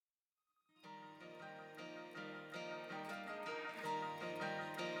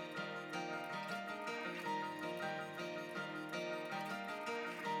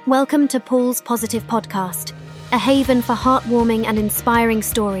Welcome to Paul's Positive Podcast, a haven for heartwarming and inspiring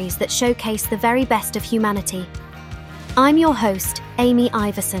stories that showcase the very best of humanity. I'm your host, Amy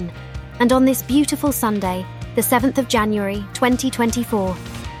Iverson, and on this beautiful Sunday, the 7th of January, 2024,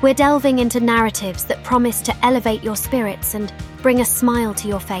 we're delving into narratives that promise to elevate your spirits and bring a smile to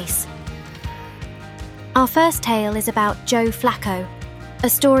your face. Our first tale is about Joe Flacco, a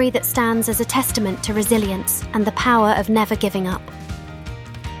story that stands as a testament to resilience and the power of never giving up.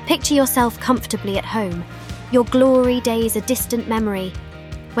 Picture yourself comfortably at home, your glory days a distant memory,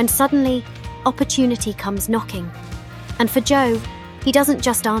 when suddenly opportunity comes knocking. And for Joe, he doesn't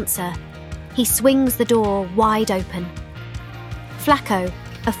just answer, he swings the door wide open. Flacco,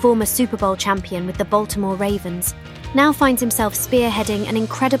 a former Super Bowl champion with the Baltimore Ravens, now finds himself spearheading an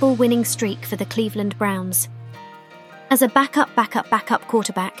incredible winning streak for the Cleveland Browns. As a backup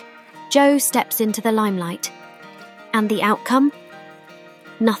quarterback, Joe steps into the limelight. And the outcome?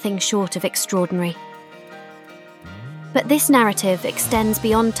 Nothing short of extraordinary. But this narrative extends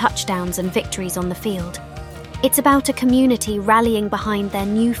beyond touchdowns and victories on the field. It's about a community rallying behind their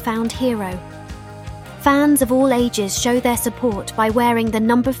newfound hero. Fans of all ages show their support by wearing the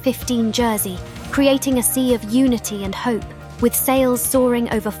number 15 jersey, creating a sea of unity and hope, with sales soaring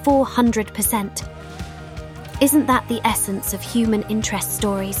over 400%. Isn't that the essence of human interest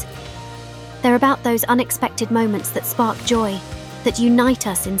stories? They're about those unexpected moments that spark joy, that unite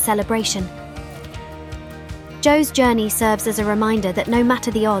us in celebration. Joe's journey serves as a reminder that no matter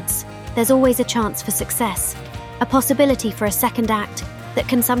the odds, there's always a chance for success, a possibility for a second act that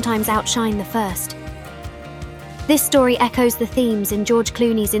can sometimes outshine the first. This story echoes the themes in George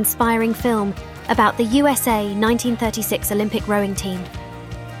Clooney's inspiring film about the USA 1936 Olympic rowing team.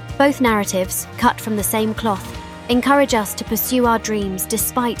 Both narratives, cut from the same cloth, encourage us to pursue our dreams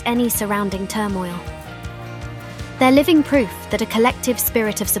despite any surrounding turmoil. They're living proof that a collective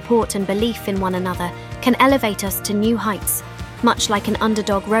spirit of support and belief in one another can elevate us to new heights, much like an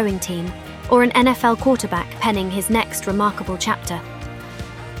underdog rowing team or an NFL quarterback penning his next remarkable chapter.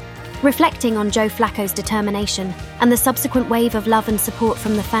 Reflecting on Joe Flacco's determination and the subsequent wave of love and support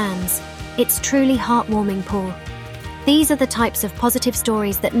from the fans, it's truly heartwarming, Paul. These are the types of positive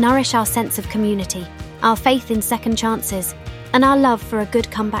stories that nourish our sense of community, our faith in second chances, and our love for a good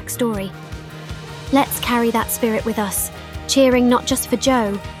comeback story. Let's carry that spirit with us, cheering not just for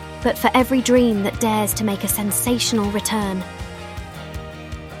Joe, but for every dream that dares to make a sensational return.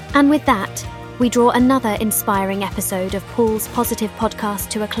 And with that, we draw another inspiring episode of Paul's Positive Podcast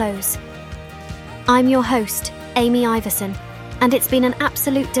to a close. I'm your host, Amy Iverson, and it's been an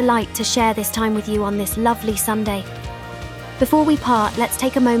absolute delight to share this time with you on this lovely Sunday. Before we part, let's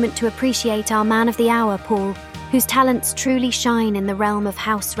take a moment to appreciate our man of the hour, Paul, whose talents truly shine in the realm of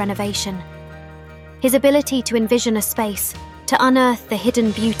house renovation. His ability to envision a space, to unearth the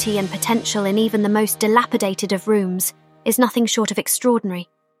hidden beauty and potential in even the most dilapidated of rooms, is nothing short of extraordinary.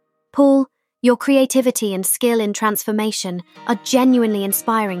 Paul, your creativity and skill in transformation are genuinely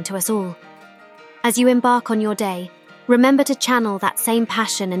inspiring to us all. As you embark on your day, remember to channel that same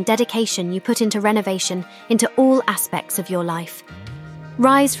passion and dedication you put into renovation into all aspects of your life.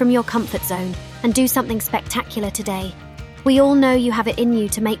 Rise from your comfort zone and do something spectacular today. We all know you have it in you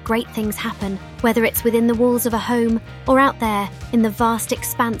to make great things happen, whether it's within the walls of a home or out there in the vast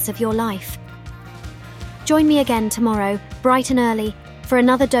expanse of your life. Join me again tomorrow, bright and early, for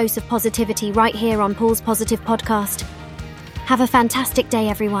another dose of positivity right here on Paul's Positive Podcast. Have a fantastic day,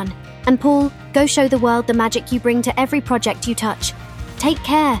 everyone. And Paul, go show the world the magic you bring to every project you touch. Take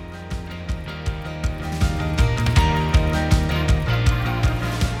care.